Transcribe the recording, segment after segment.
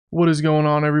What is going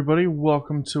on, everybody?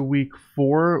 Welcome to week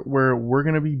 4, where we're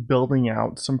going to be building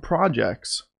out some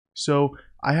projects. So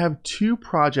I have two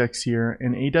projects here,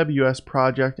 an AWS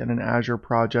project and an Azure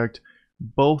project,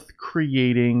 both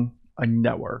creating a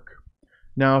network.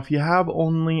 Now, if you have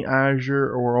only Azure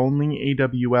or only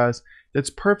AWS, that's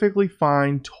perfectly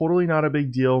fine, totally not a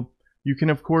big deal. You can,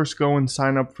 of course, go and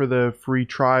sign up for the free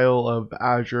trial of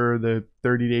Azure, the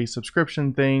 30-day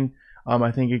subscription thing.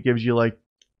 I think it gives you like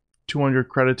 200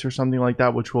 credits or something like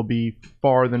that, which will be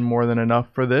more than enough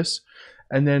for this.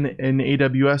 And then in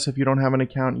AWS, if you don't have an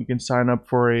account, you can sign up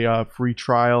for a free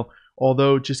trial.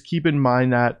 Although just keep in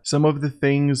mind that some of the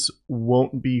things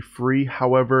won't be free.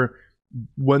 However,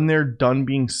 when they're done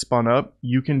being spun up,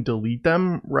 you can delete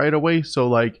them right away. So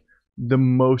like the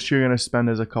most you're going to spend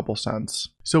is a couple cents.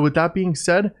 So with that being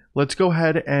said, let's go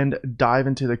ahead and dive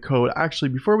into the code. Actually,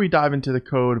 before we dive into the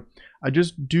code, I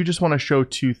just want to show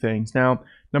two things. Now,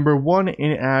 number one,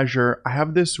 in Azure, I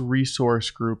have this resource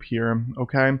group here,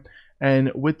 okay?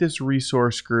 And with this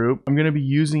resource group, I'm going to be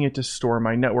using it to store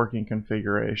my networking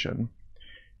configuration.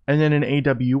 And then in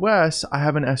AWS, I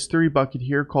have an S3 bucket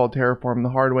here called Terraform the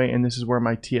hard way, and this is where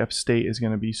my TF state is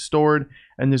going to be stored,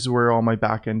 and this is where all my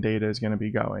backend data is going to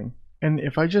be going. And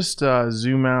if I just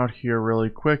zoom out here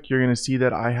really quick, you're going to see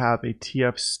that I have a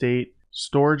TF state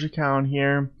storage account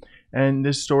here. And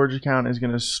this storage account is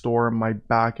going to store my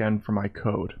backend for my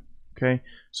code. Okay,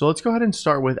 so let's go ahead and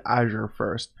start with Azure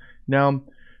first. Now,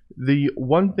 the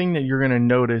one thing that you're going to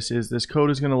notice is this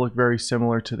code is going to look very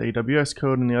similar to the AWS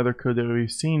code and the other code that we've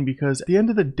seen, because at the end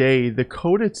of the day, the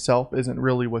code itself isn't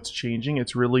really what's changing.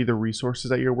 It's really the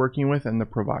resources that you're working with and the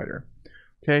provider.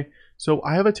 Okay, so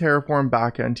I have a Terraform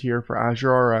backend here for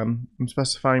Azure RM. I'm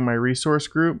specifying my resource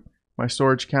group, my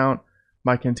storage count,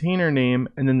 my container name,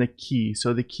 and then the key.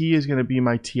 So the key is going to be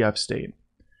my TF state.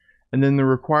 And then the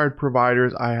required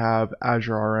providers, I have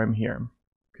Azure RM here.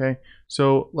 Okay,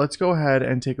 so let's go ahead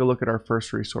and take a look at our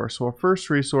first resource. So our first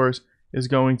resource is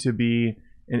going to be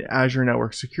an Azure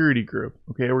Network Security group.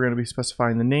 Okay, we're going to be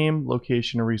specifying the name,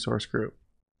 location, and resource group.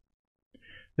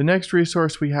 The next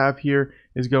resource we have here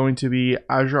is going to be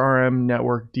Azure RM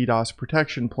Network DDoS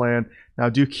Protection Plan. Now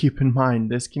do keep in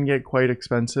mind, this can get quite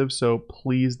expensive, so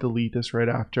please delete this right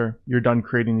after you're done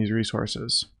creating these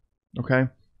resources. Okay?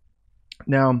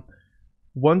 Now,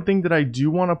 one thing that I do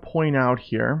want to point out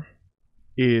here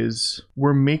is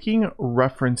we're making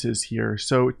references here.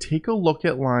 So take a look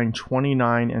at line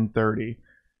 29 and 30.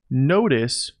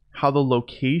 Notice how the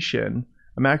location,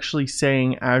 I'm actually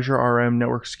saying Azure RM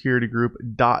Network Security Group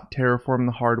dot Terraform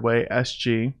the hard way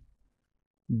SG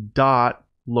dot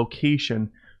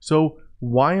location. So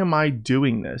why am I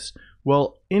doing this?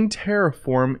 Well, in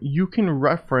Terraform, you can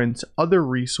reference other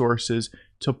resources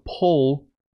to pull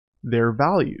their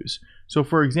values. So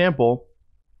for example,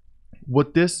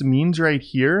 what this means right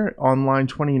here on line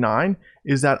 29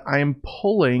 is that I am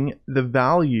pulling the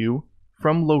value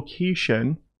from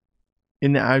location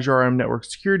in the Azure RM Network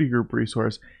Security Group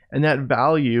resource, and that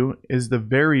value is the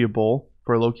variable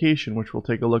for location, which we'll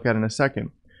take a look at in a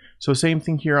second. So same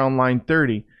thing here on line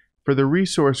 30. For the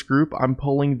resource group, I'm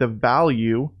pulling the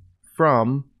value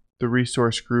from the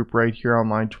resource group right here on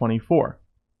line 24.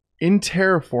 In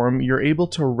Terraform, you're able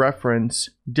to reference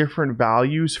different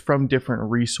values from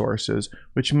different resources,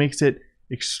 which makes it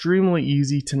extremely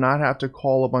easy to not have to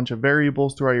call a bunch of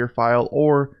variables throughout your file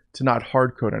or to not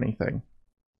hard code anything.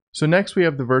 So next we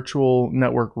have the virtual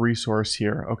network resource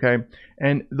here, okay?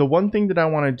 And the one thing that I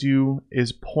want to do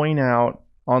is point out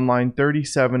on line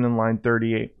 37 and line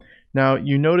 38. Now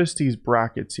you notice these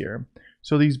brackets here.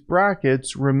 So these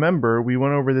brackets, remember, we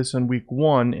went over this in week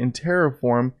 1 in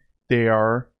Terraform, they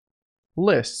are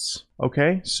lists,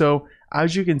 okay? So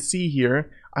as you can see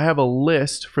here, I have a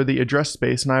list for the address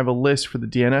space and I have a list for the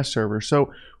DNS server.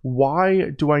 So why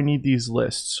do I need these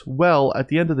lists? Well, at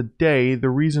the end of the day, the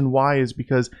reason why is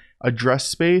because address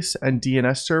space and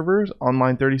DNS servers on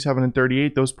line 37 and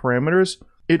 38, those parameters,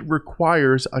 it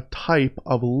requires a type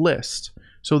of list.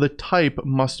 So the type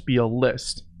must be a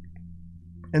list.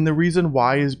 And the reason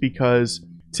why is because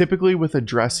typically with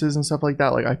addresses and stuff like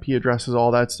that, like IP addresses,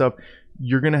 all that stuff,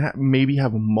 you're going to maybe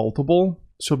have multiple.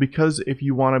 So because if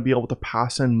you want to be able to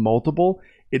pass in multiple,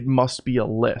 it must be a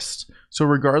list. So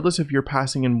regardless if you're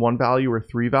passing in 1 value or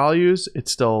 3 values,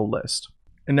 it's still a list.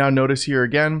 And now notice here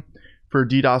again, for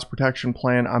DDoS Protection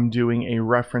Plan, I'm doing a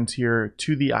reference here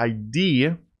to the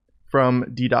ID from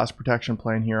DDoS Protection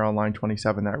Plan here on line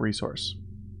 27, that resource.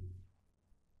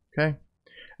 Okay.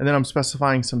 And then I'm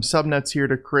specifying some subnets here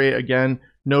to create. Again,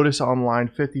 notice on line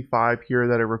 55 here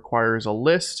that it requires a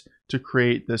list to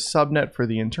create this subnet for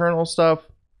the internal stuff.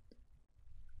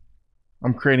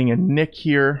 I'm creating a NIC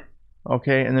here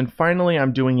Okay, and then finally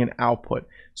I'm doing an output.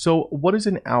 So what is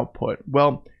an output?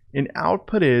 Well, an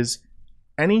output is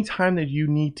anytime that you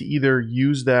need to either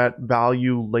use that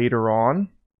value later on,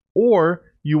 or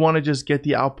you want to just get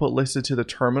the output listed to the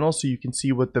terminal so you can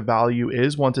see what the value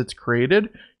is once it's created,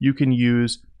 you can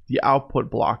use the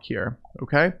output block here.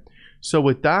 Okay, so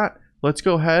with that, let's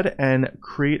go ahead and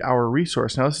create our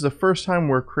resource. Now this is the first time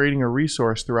we're creating a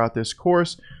resource throughout this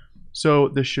course, so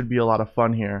this should be a lot of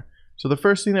fun here. So the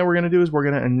first thing that we're going to do is we're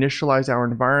going to initialize our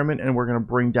environment and we're going to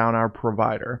bring down our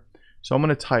provider. So I'm going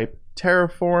to type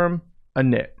Terraform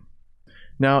Init.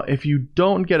 Now, if you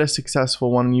don't get a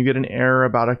successful one and you get an error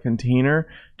about a container,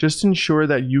 just ensure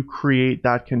that you create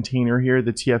that container here,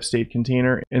 the TF state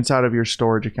container, inside of your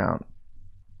storage account.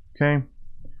 Okay.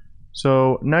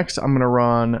 So next I'm going to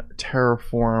run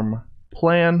Terraform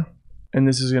Plan. And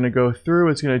this is going to go through,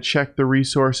 it's going to check the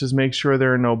resources, make sure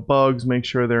there are no bugs, make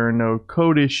sure there are no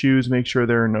code issues, make sure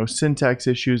there are no syntax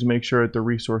issues, make sure that the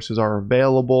resources are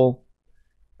available.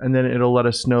 And then it'll let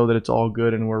us know that it's all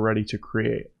good and we're ready to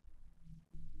create.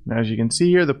 And as you can see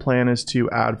here, the plan is to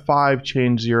add 5,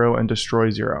 change 0, and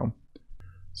destroy 0.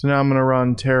 So now I'm going to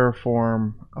run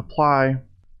Terraform apply.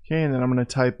 Okay, and then I'm going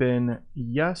to type in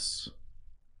yes.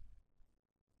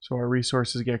 So our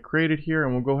resources get created here,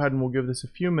 and we'll go ahead and we'll give this a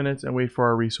few minutes and wait for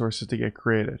our resources to get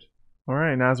created. All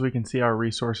right, and as we can see, our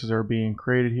resources are being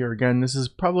created here. Again, this is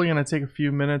probably going to take a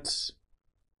few minutes,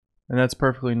 and that's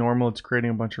perfectly normal. It's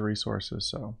creating a bunch of resources.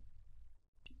 So,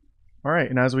 all right,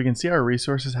 and as we can see, our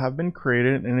resources have been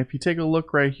created. And if you take a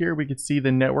look right here, we can see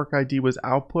the network ID was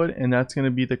output, and that's going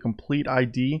to be the complete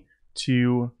ID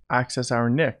to access our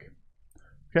NIC.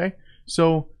 Okay,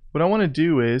 so what I want to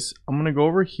do is I'm going to go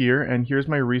over here, and here's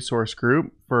my resource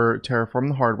group for Terraform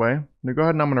the hard way. I'm going to go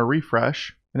ahead and I'm going to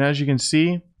refresh. And as you can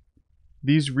see,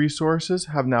 these resources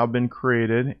have now been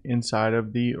created inside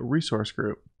of the resource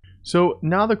group. So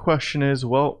now the question is,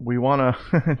 well, we want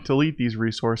to delete these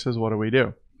resources. What do we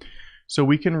do? So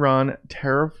we can run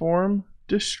Terraform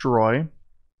Destroy,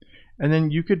 and then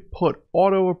you could put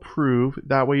auto approve.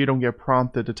 That way you don't get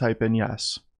prompted to type in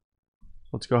yes.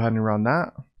 Let's go ahead and run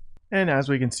that. And as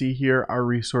we can see here, our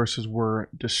resources were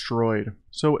destroyed.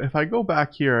 So if I go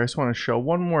back here, I just want to show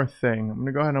one more thing. I'm going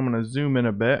to go ahead and I'm going to zoom in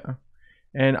a bit,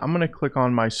 and I'm going to click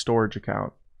on my storage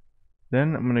account.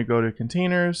 Then I'm going to go to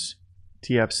containers,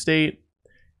 TF state,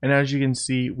 and as you can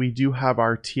see, we do have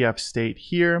our TF state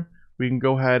here. We can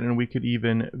go ahead and we could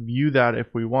even view that if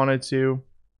we wanted to.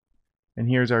 And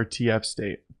here's our TF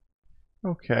state.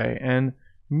 Okay, and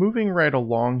moving right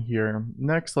along here,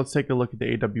 next let's take a look at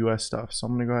the AWS stuff. So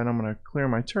I'm going to go ahead and I'm going to clear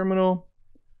my terminal.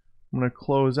 I'm going to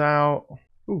close out.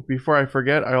 Ooh, before I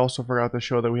forget, I also forgot to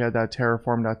show that we had that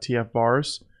terraform.tf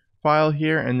vars file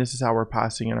here, and this is how we're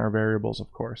passing in our variables,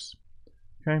 of course.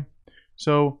 Okay,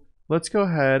 so let's go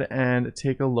ahead and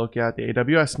take a look at the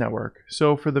AWS network.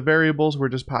 So for the variables, we're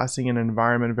just passing in an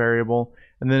environment variable,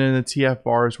 and then in the TF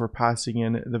vars, we're passing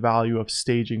in the value of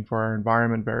staging for our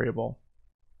environment variable.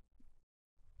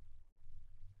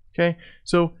 Okay,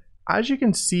 so as you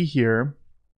can see here,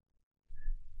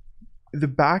 the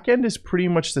backend is pretty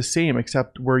much the same,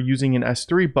 except we're using an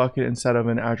S3 bucket instead of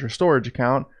an Azure storage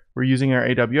account. We're using our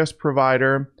AWS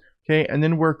provider, okay, and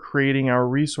then we're creating our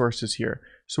resources here.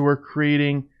 So we're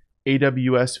creating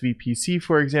AWS VPC,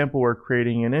 for example, we're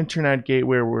creating an internet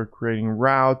gateway, we're creating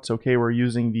routes, okay, we're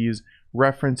using these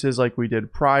references like we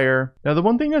did prior. Now, the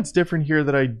one thing that's different here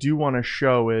that I do want to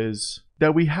show is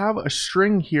that we have a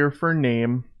string here for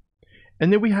name,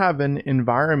 and then we have an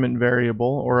environment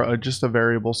variable, or just a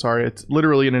variable, sorry. It's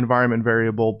literally an environment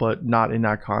variable, but not in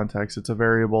that context. It's a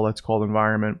variable that's called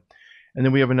environment. And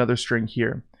then we have another string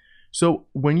here. So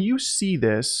when you see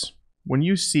this, when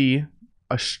you see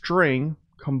a string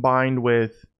combined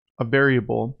with a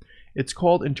variable, it's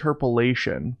called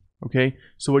interpolation, okay?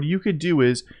 So what you could do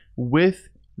is with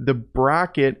the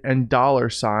bracket and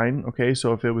 $sign, okay?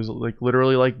 So if it was like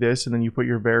literally like this, and then you put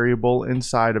your variable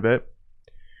inside of it,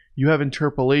 you have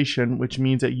interpolation, which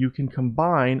means that you can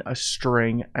combine a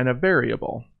string and a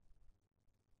variable.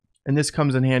 And this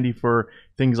comes in handy for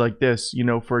things like this. You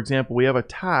know, for example, we have a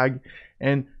tag,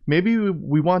 and maybe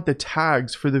we want the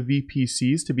tags for the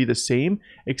VPCs to be the same,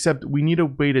 except we need a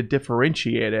way to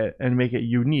differentiate it and make it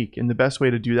unique. And the best way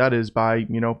to do that is by,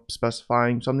 you know,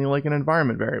 specifying something like an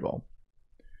environment variable.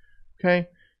 Okay,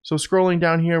 so scrolling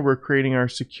down here, we're creating our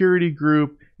security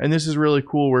group. And this is really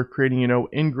cool. We're creating, you know,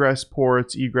 ingress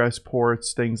ports, egress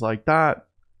ports, things like that.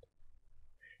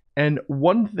 And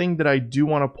one thing that I do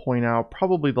want to point out,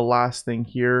 probably the last thing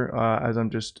here, as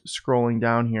I'm just scrolling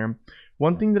down here,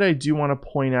 one thing that I do want to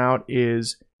point out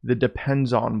is the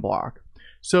depends on block.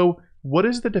 So What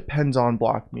does the depends on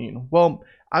block mean? Well,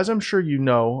 as I'm sure you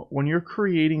know, when you're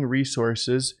creating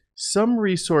resources, some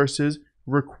resources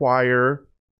require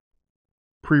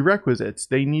prerequisites.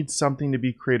 They need something to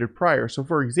be created prior. So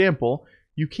for example,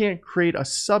 you can't create a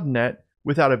subnet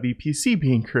without a VPC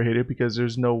being created because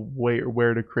there's no way or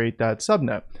where to create that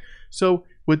subnet. So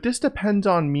what this depends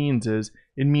on means is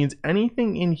it means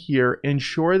anything in here,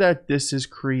 ensure that this is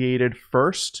created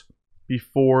first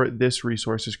before this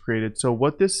resource is created. So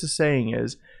what this is saying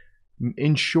is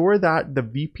ensure that the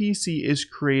VPC is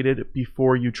created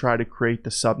before you try to create the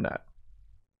subnet.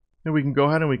 Then we can go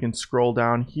ahead and we can scroll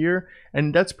down here,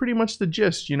 and that's pretty much the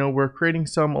gist. You know, we're creating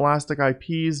some elastic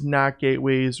IPs, NAT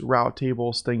gateways, route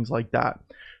tables, things like that.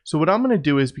 So what I'm going to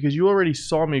do is, because you already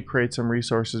saw me create some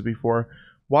resources before,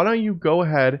 why don't you go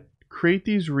ahead, create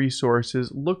these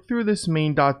resources, look through this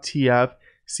main.tf,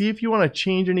 see if you want to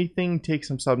change anything, take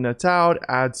some subnets out,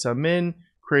 add some in,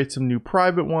 create some new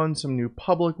private ones, some new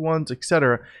public ones,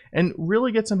 etc. And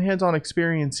really get some hands-on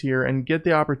experience here and get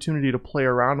the opportunity to play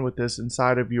around with this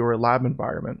inside of your lab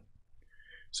environment.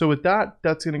 So with that,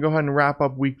 that's going to go ahead and wrap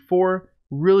up week 4.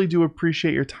 Really do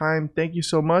appreciate your time. Thank you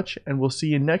so much, and we'll see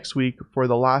you next week for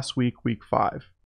the last week, week 5.